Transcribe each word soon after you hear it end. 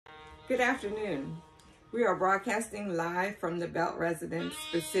Good afternoon. We are broadcasting live from the Belt residence,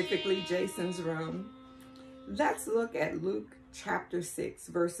 specifically Jason's room. Let's look at Luke chapter 6,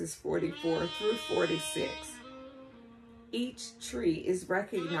 verses 44 through 46. Each tree is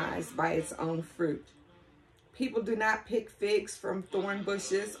recognized by its own fruit. People do not pick figs from thorn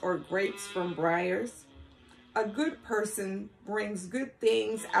bushes or grapes from briars. A good person brings good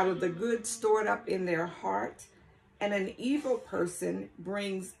things out of the good stored up in their heart, and an evil person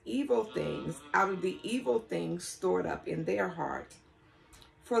brings evil things out of the evil things stored up in their heart.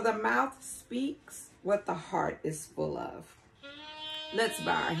 For the mouth speaks what the heart is full of. Let's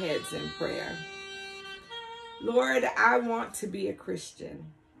bow our heads in prayer. Lord, I want to be a Christian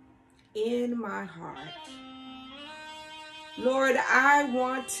in my heart. Lord, I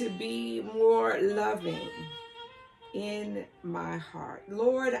want to be more loving in my heart.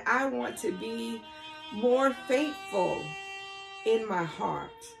 Lord, I want to be more faithful in my heart.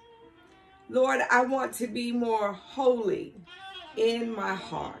 Lord, I want to be more holy in my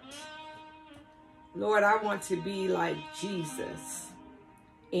heart. Lord, I want to be like Jesus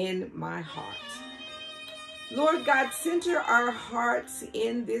in my heart. Lord God, center our hearts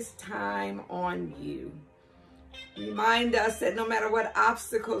in this time on you. Remind us that no matter what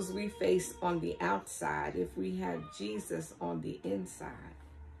obstacles we face on the outside, if we have Jesus on the inside,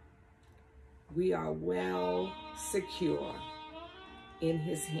 we are well secure in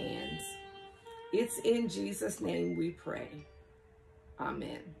his hands. It's in Jesus' name we pray.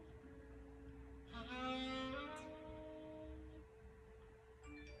 Amen.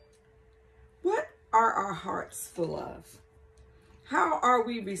 What are our hearts full of? How are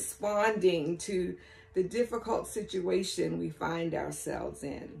we responding to the difficult situation we find ourselves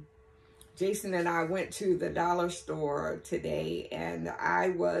in? Jason and I went to the dollar store today, and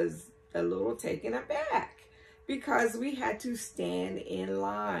I was a little taken aback because we had to stand in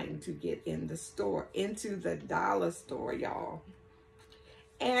line to get in the store, into the dollar store, y'all.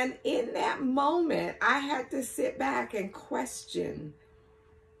 And in that moment, I had to sit back and question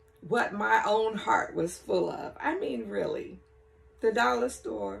what my own heart was full of. I mean, really, the dollar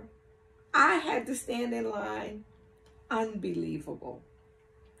store, I had to stand in line. Unbelievable.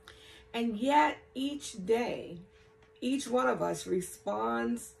 And yet each day, each one of us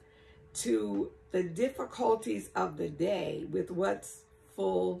responds to the difficulties of the day with what's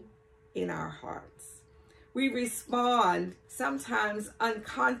full in our hearts. We respond sometimes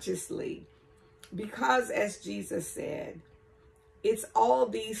unconsciously because, as Jesus said, it's all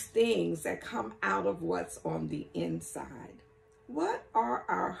these things that come out of what's on the inside. What are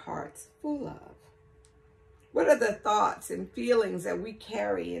our hearts full of? What are the thoughts and feelings that we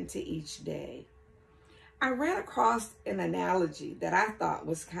carry into each day? I ran across an analogy that I thought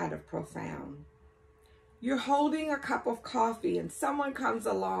was kind of profound. You're holding a cup of coffee and someone comes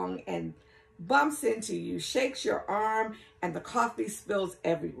along and bumps into you, shakes your arm, and the coffee spills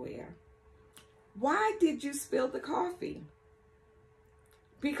everywhere. Why did you spill the coffee?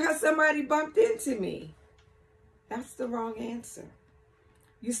 Because somebody bumped into me. That's the wrong answer.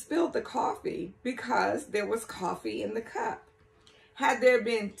 You spilled the coffee because there was coffee in the cup. Had there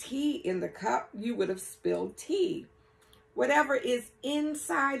been tea in the cup, you would have spilled tea. Whatever is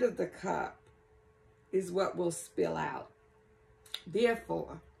inside of the cup is what will spill out.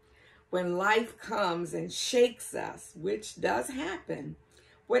 Therefore, when life comes and shakes us, which does happen,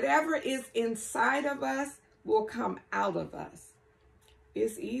 whatever is inside of us will come out of us.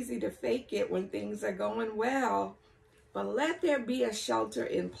 It's easy to fake it when things are going well, but let there be a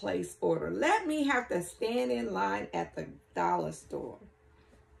shelter-in-place order. Let me have to stand in line at the dollar store.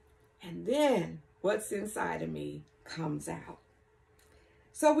 And then what's inside of me comes out.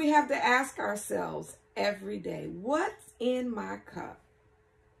 So we have to ask ourselves every day, what's in my cup?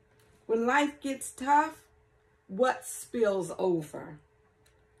 When life gets tough, what spills over?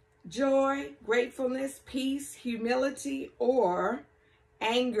 Joy, gratefulness, peace, humility, or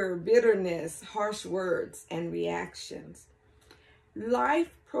anger, bitterness, harsh words, and reactions.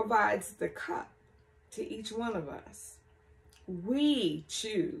 Life provides the cup to each one of us. We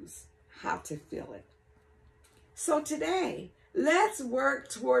choose how to fill it. So today, let's work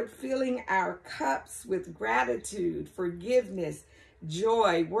toward filling our cups with gratitude, forgiveness,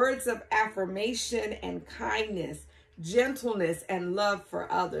 joy, words of affirmation and kindness, gentleness, and love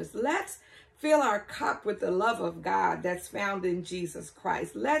for others. Let's fill our cup with the love of God that's found in Jesus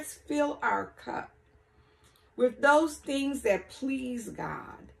Christ. Let's fill our cup with those things that please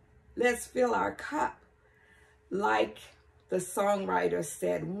God. Let's fill our cup, like the songwriter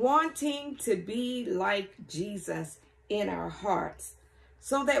said, wanting to be like Jesus in our hearts,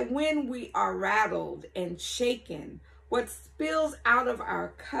 so that when we are rattled and shaken, what spills out of our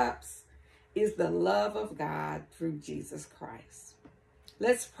cups is the love of God through Jesus Christ.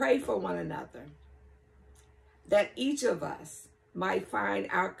 Let's pray for one another, that each of us might find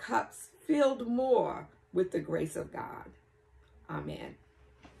our cups filled more with the grace of God. Amen.